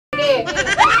Sige.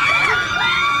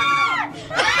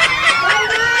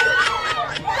 Final.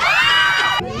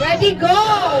 Ready, go!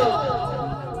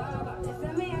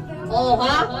 Oh,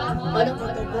 ha? Ano?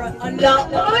 Ala,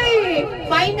 uy!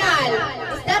 Final!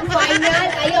 Is that final?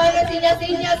 Ayaw na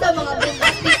sinya-sinya sa mga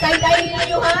bombastic side-eye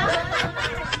ninyo, ha?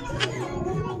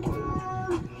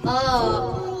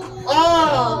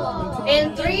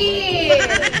 In 3,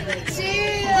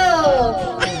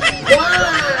 2,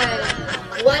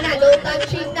 1. Wala, no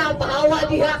touching na. Pahawa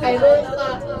diha kay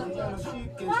Rosa.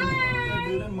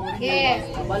 Okay.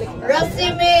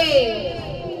 Rusty May.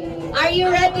 Are you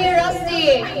ready,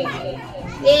 Rusty?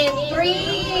 In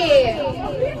 3,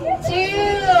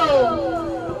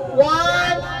 2,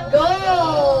 1, go!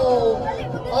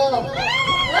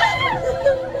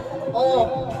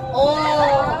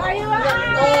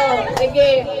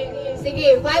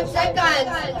 Sige, 5 seconds.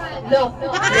 No.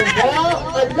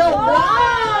 Wow!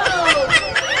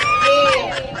 Okay.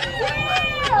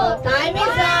 Time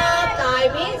is up.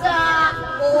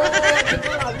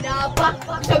 Dapat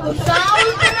sagusaw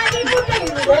ka na di mo na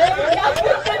yun.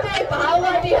 Dapat ka na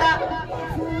ipahawa diha.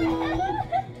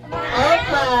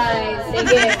 Okay,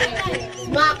 sige.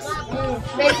 Max.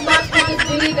 Next Max dito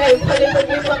dili kayo. Palipag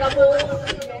yung mga po.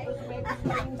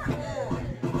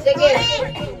 Sige.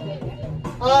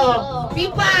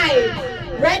 P5.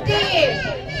 Ready.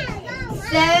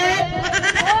 Set.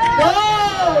 Go.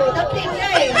 Dating na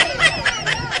eh.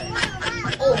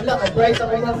 Wala ka bright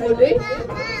ako nga muli.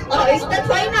 Is that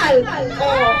final? 3,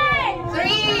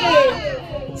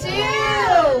 2, 1.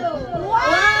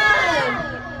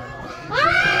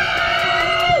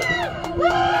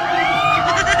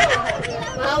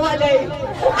 Mahawa na eh.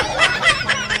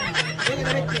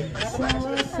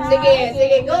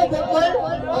 Sige, go, Bukol.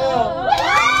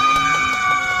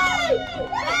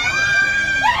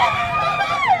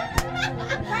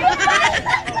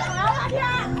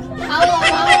 Hawa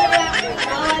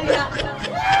niya.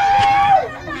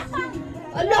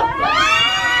 Ano?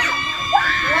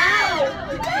 Wow!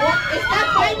 Is that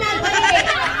final, buddy?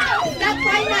 Is that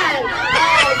final?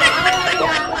 Hawa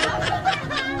niya.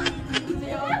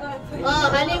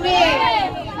 Hanimi.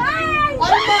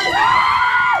 Almost.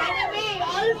 Hanimi,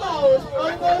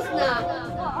 almost na.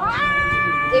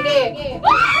 Sige.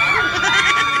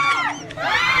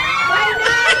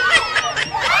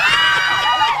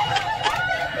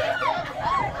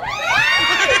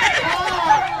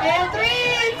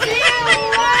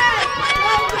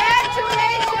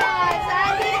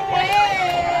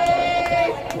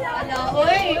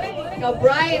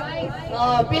 Bright.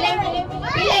 Pilay mo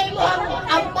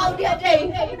ang pau dia day.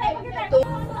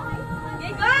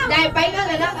 Dai final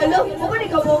na lang. Alo, mo ba ni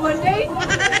kabuman day?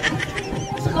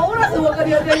 Sa oras mo ka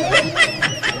dia day.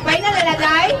 Final na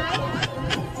dai.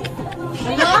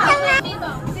 Ano?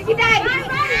 Sige dai.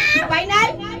 Final?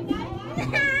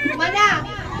 Mana?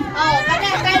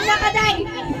 Kaya ka dai.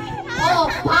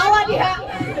 Pawa diha.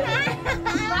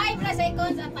 5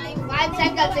 seconds at 5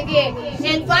 seconds, sige.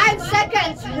 In 5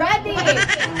 seconds, ready,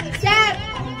 set,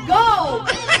 go!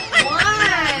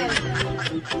 1,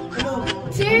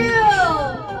 2,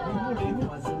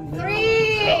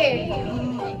 3,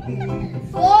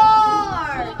 4,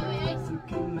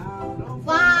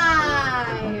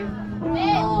 5.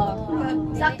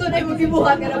 Sakto na yung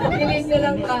gibuhat ka na pagkiling nyo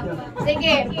lang ka.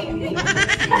 Sige.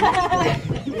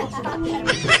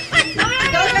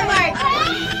 Go to Mark.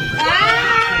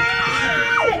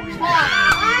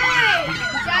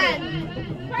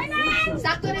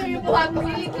 Sakto na yung buhat,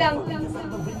 pagkilig lang.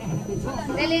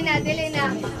 Dili na.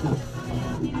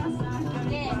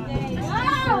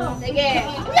 Sige.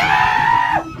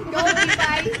 Go, P5.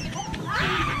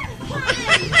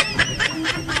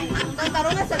 Taro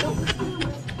na sa loob.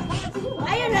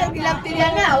 Ayun na, gilapti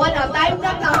niya na. Wala, time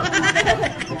na ka.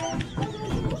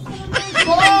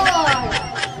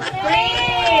 4,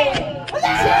 3, 2,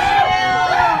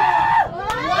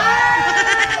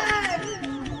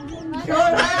 1.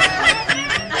 Sure ha?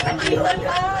 Iwan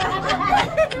ka!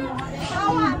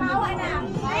 Mawa na!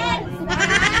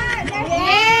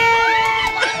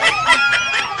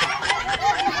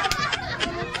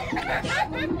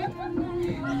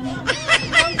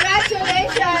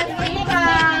 Congratulations, P5!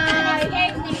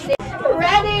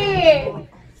 Ready,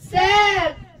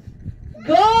 set,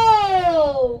 go!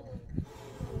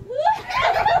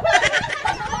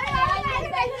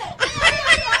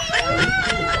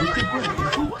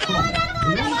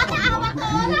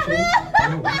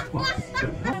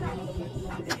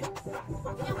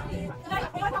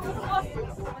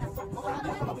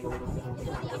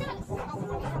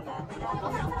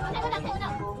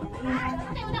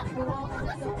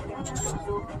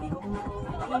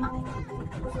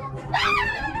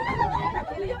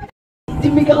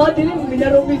 Dimiga ka, dili.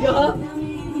 Minarumiga ka.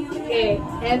 Okay.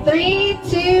 And 3,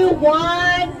 2,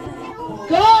 1,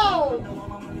 go!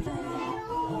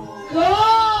 Go!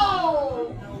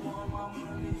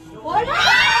 Wala!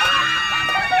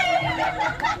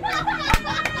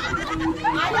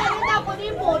 Ano na po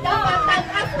ni mo? Dapat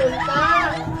tag-asol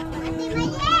ka.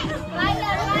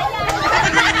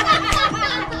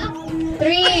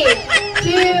 3,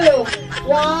 2,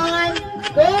 1,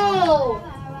 go!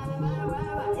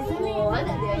 Oh,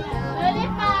 ano din?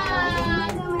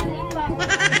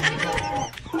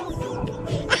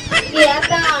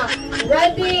 Iyata!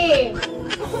 Ready!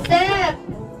 Set!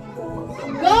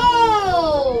 Go!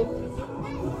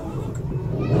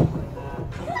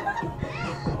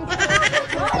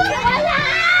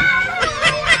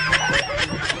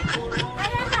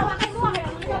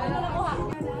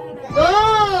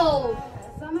 Go!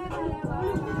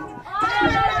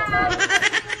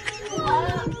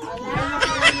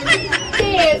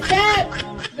 Set!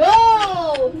 Go!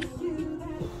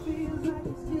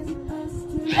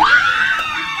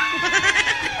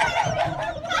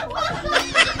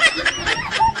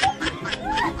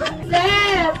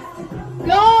 Set!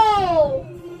 Go!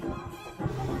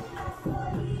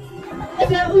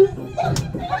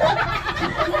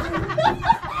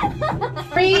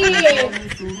 3,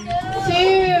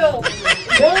 2,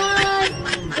 1,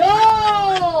 go!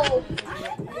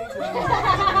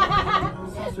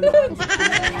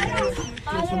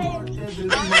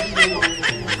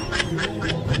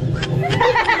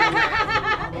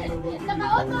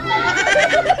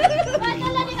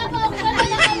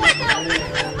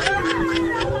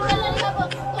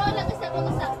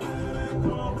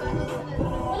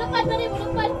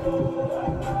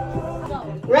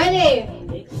 Ready,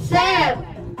 set,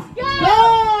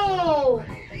 go!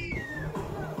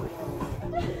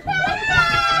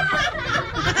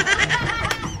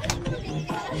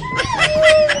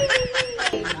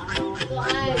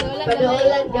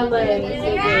 Panulan gamay.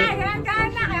 Sige.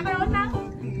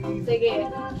 Sige.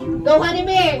 Go,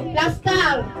 Hanime. Last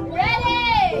time.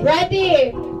 Ready!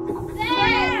 Ready,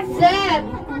 Set! set,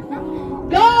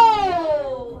 go!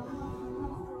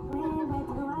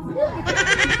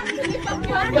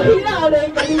 Kahina ka na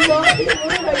yung kanina.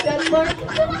 May Denmark.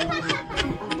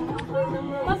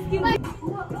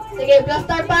 Sige, plus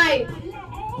star 5.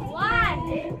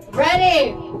 1!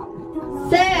 Ready,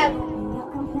 set,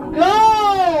 go!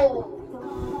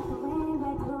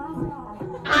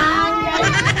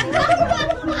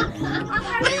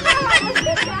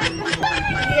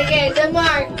 Sige,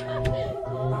 Denmark.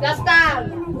 Last time.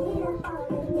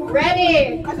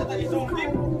 Ready,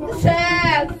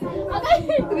 set,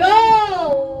 go!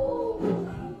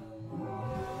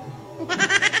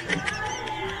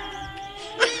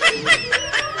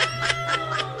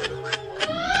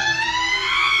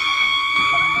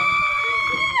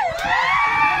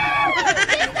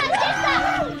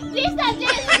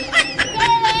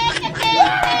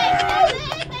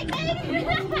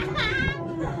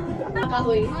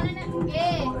 Kahoy.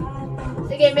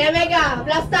 Sige, Memega,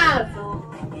 Plastar.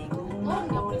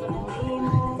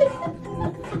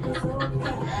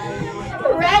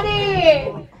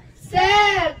 Ready,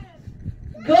 set,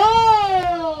 go!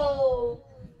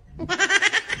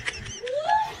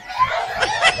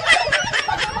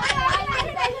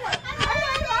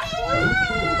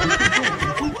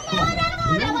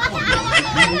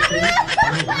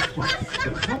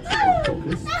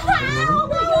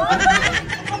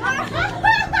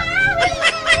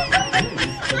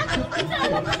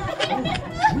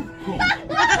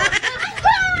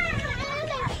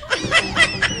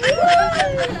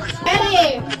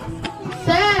 Ready,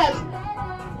 set,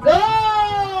 go!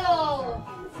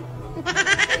 Yay!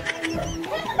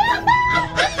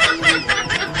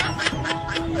 Go!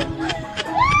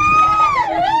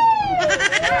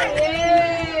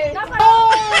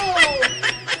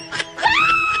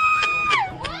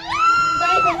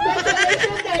 Guys,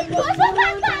 congratulations,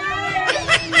 guys.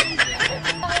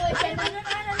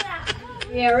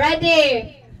 Yeah,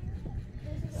 ready,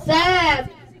 set,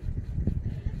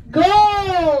 go!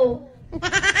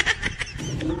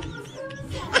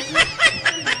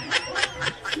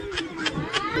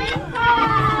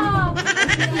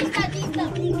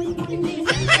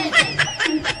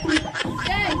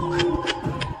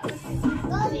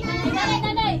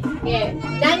 Yeah,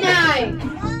 Nanay.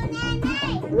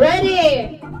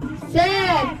 Ready,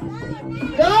 set,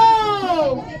 go!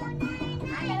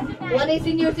 Wala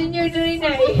senior doon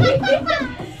na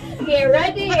Okay,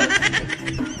 ready,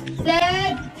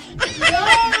 set, go!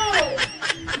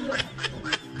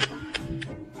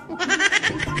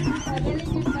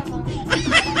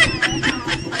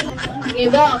 Okay,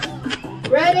 box.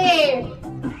 Ready,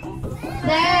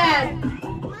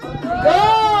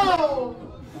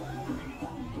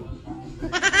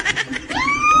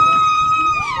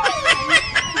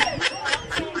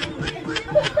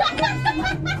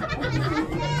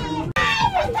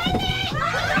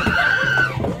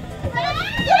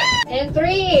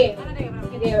 ready?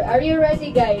 Okay, are you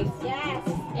ready, guys? Yes.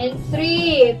 In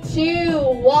 3, 2,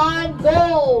 1,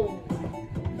 go!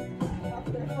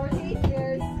 After 48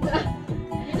 years.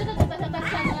 Dito na tatas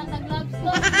sa mga nag-love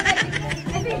story.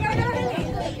 I think you're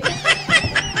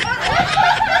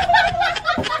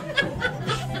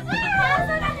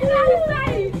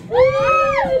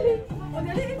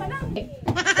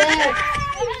Set.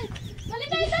 Dali,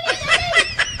 dali, dali, dali.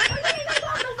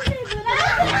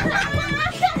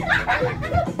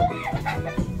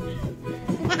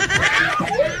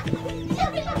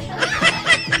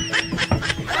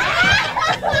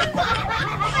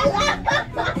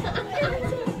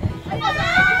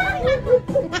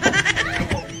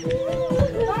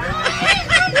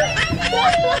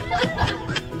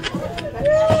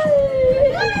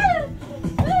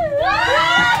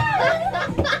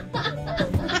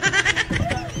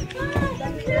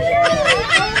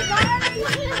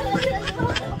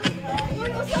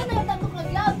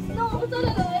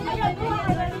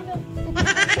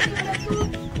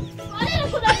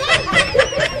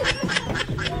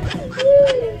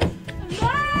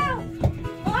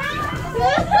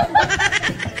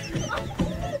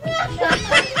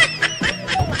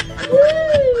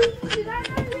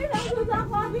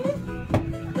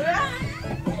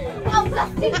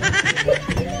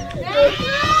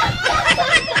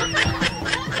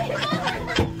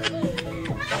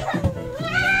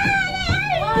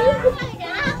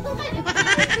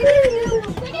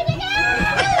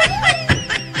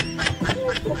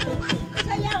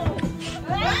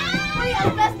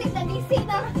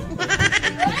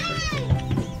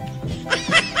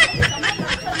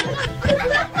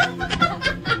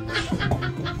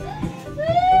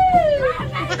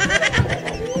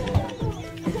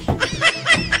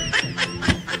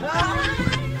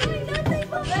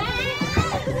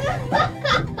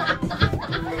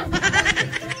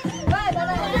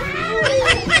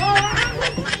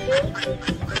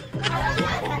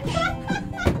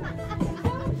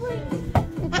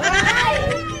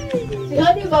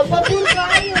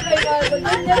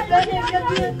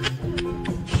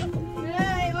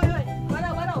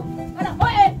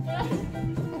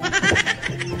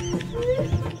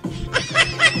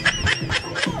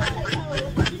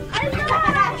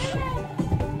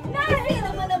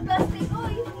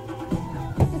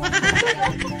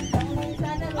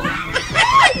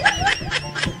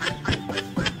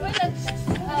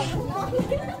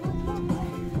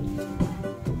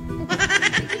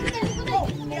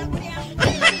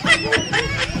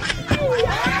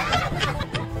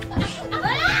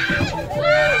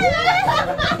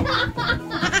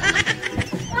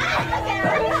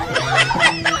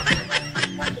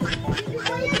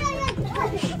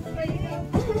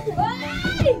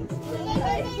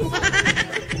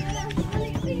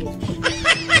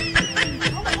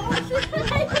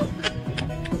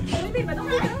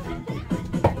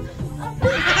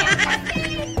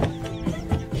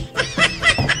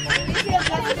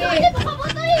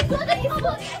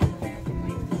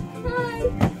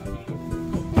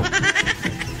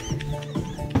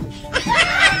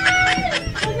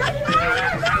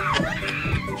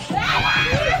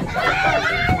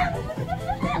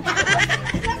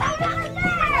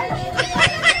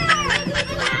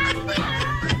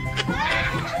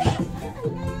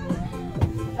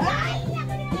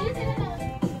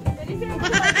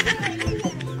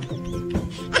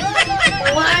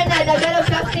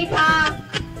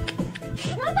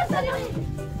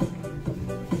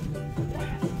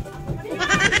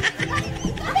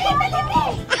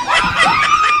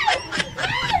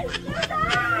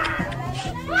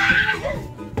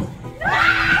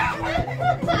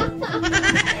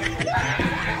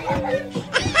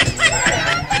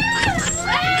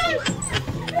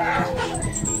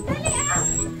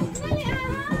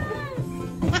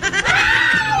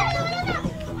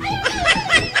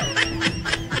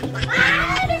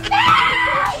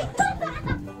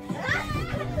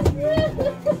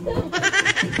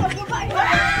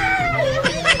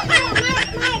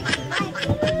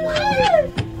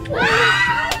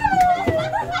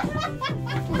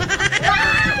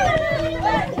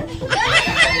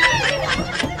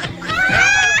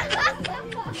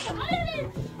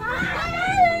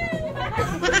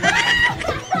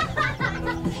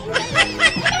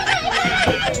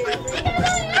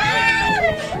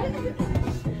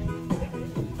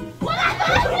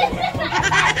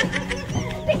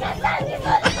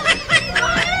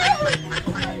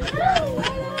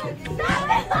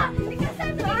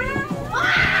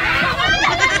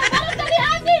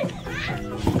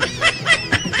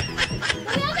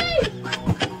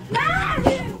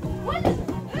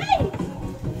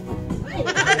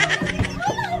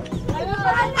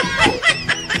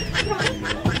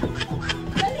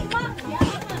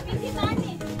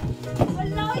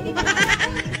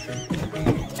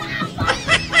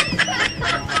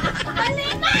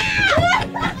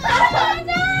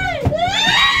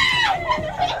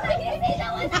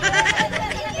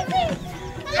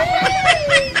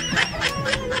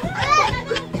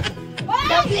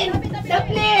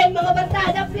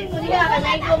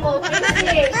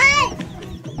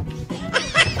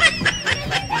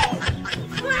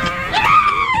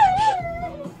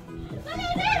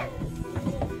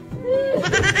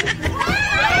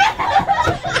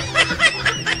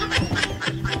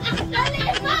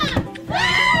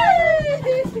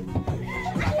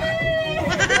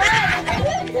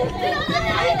 Ay,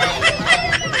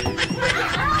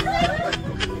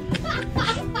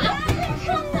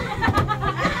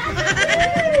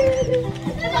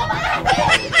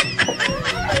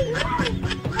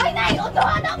 nay,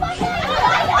 utuhan ako.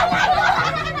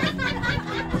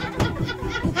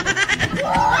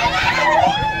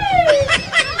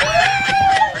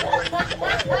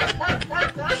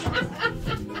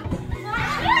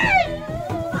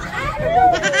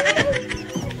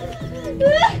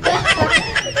 Ah!